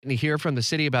To hear from the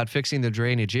city about fixing the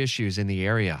drainage issues in the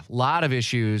area. A lot of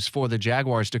issues for the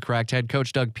Jaguars to correct. Head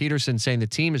coach Doug Peterson saying the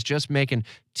team is just making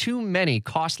too many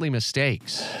costly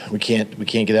mistakes. We can't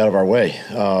get out of our way.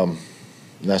 And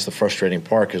that's the frustrating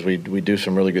part because we do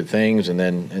some really good things, and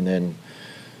then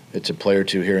it's a play or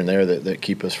two here and there that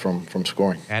keep us from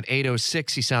scoring. At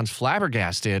 8:06, he sounds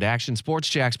flabbergasted. Action Sports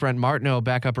Jax Brent Martineau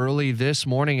back up early this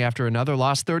morning after another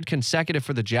loss, third consecutive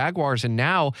for the Jaguars. And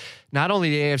now not only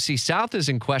the AFC South is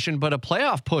in question, but a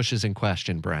playoff push is in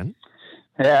question, Brent.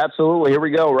 Yeah, absolutely. Here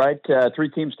we go, right? Three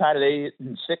teams tied at 8-6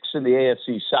 in the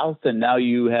AFC South, and now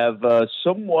you have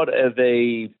somewhat of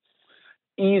a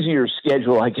easier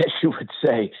schedule, I guess you would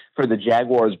say, for the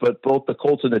Jaguars, but both the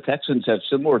Colts and the Texans have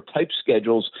similar type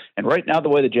schedules. And right now, the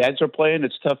way the Jags are playing,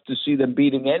 it's tough to see them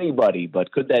beating anybody.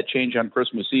 But could that change on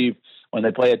Christmas Eve when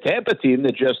they play a Tampa team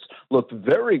that just looked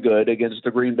very good against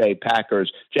the Green Bay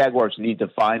Packers? Jaguars need to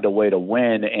find a way to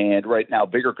win. And right now,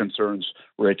 bigger concerns,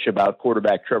 Rich, about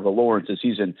quarterback Trevor Lawrence as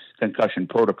he's in concussion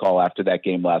protocol after that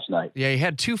game last night. Yeah, he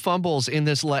had two fumbles in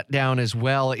this letdown as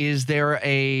well. Is there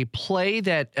a play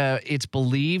that it's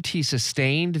believed he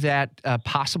sustained that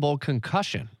possible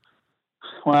concussion?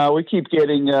 Well, we keep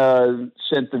getting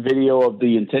sent the video of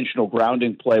the intentional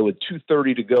grounding play with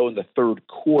 2:30 to go in the third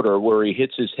quarter where he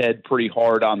hits his head pretty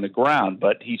hard on the ground,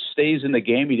 but he stays in the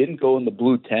game. He didn't go in the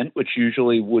blue tent, which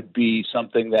usually would be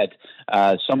something that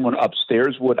someone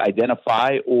upstairs would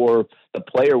identify, or the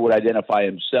player would identify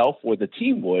himself, or the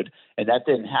team would, and that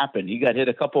didn't happen. He got hit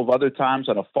a couple of other times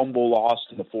on a fumble lost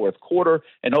in the fourth quarter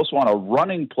and also on a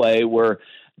running play where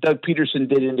Doug Peterson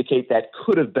did indicate that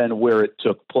could have been where it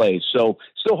took place. So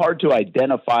still hard to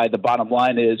identify. The bottom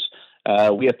line is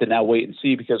we have to now wait and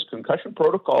see because concussion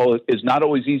protocol is not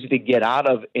always easy to get out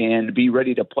of and be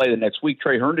ready to play the next week.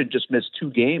 Trey Herndon just missed 2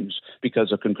 games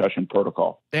because of concussion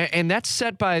protocol. And that's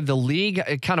set by the league.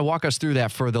 Kind of walk us through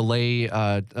that for the lay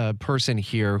person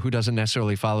here who doesn't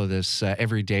necessarily follow this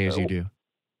every day as you do.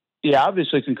 Yeah,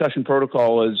 obviously concussion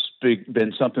protocol has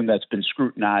been something that's been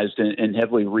scrutinized and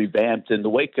heavily revamped in the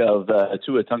wake of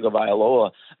Tua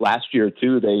Tagovailoa last year,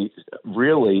 too. They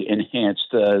really enhanced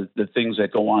the things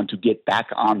that go on to get back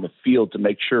on the field to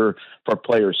make sure for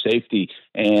player safety.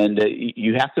 And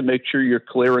you have to make sure you're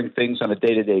clearing things on a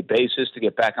day-to-day basis to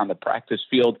get back on the practice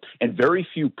field. And very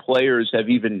few players have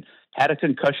even had a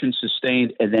concussion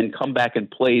sustained and then come back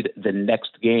and played the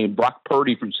next game. Brock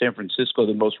Purdy from San Francisco,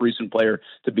 the most recent player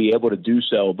to be able to do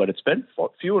so, but it's been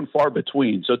few and far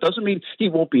between. So it doesn't mean he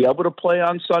won't be able to play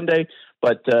on Sunday,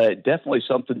 but definitely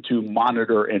something to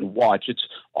monitor and watch. It's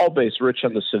all based, Rich,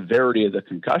 on the severity of the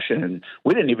concussion. And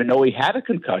we didn't even know he had a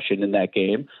concussion in that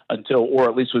game until, or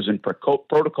at least was in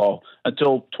protocol,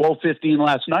 until 12:15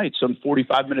 last night, some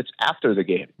 45 minutes after the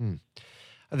game.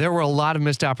 There were a lot of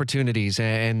missed opportunities,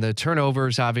 and the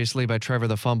turnovers, obviously, by Trevor,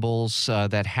 the fumbles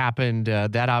that happened,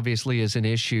 that obviously is an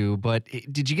issue. But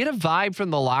did you get a vibe from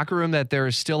the locker room that there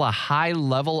is still a high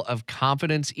level of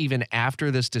confidence even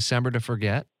after this December to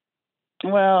forget?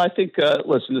 Well, I think,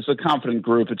 listen, it's a confident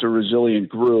group. It's a resilient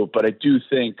group. But I do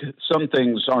think some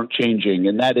things aren't changing,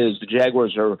 and that is the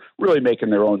Jaguars are really making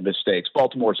their own mistakes.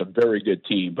 Baltimore's a very good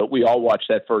team, but we all watched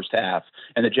that first half,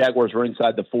 and the Jaguars were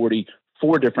inside the 40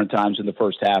 4 different times in the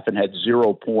first half and had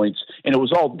 0 points. And it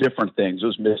was all different things. It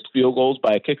was missed field goals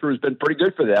by a kicker who's been pretty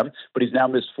good for them, but he's now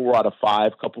missed 4 out of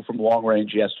 5, a couple from long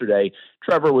range yesterday.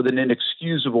 Trevor with an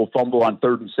inexcusable fumble on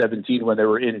 3rd and 17 when they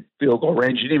were in field goal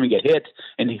range. He didn't even get hit,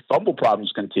 and the fumble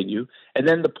problems continue. And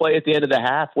then the play at the end of the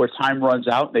half where time runs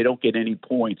out and they don't get any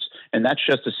points. And that's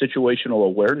just a situational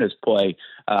awareness play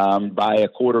by a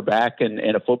quarterback and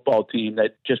a football team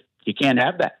that just you can't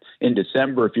have that in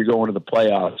December if you're going to the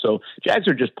playoffs. So Jags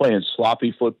are just playing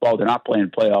sloppy football. They're not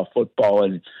playing playoff football,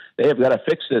 and they have got to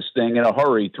fix this thing in a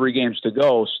hurry. 3 games to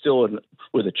go, still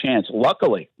with a chance.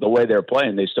 Luckily, the way they're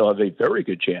playing, they still have a very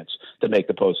good chance to make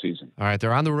the postseason. All right,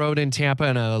 they're on the road in Tampa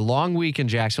and a long week in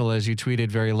Jacksonville, as you tweeted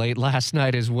very late last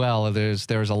night as well. There's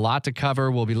a lot to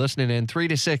cover. We'll be listening in 3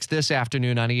 to 6 this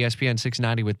afternoon on ESPN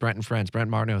 690 with Brent and Friends.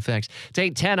 Brent Martineau, thanks. It's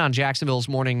 8:10 on Jacksonville's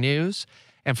Morning News.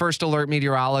 And First Alert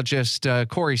meteorologist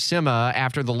Corey Sima,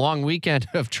 after the long weekend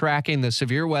of tracking the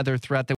severe weather threat that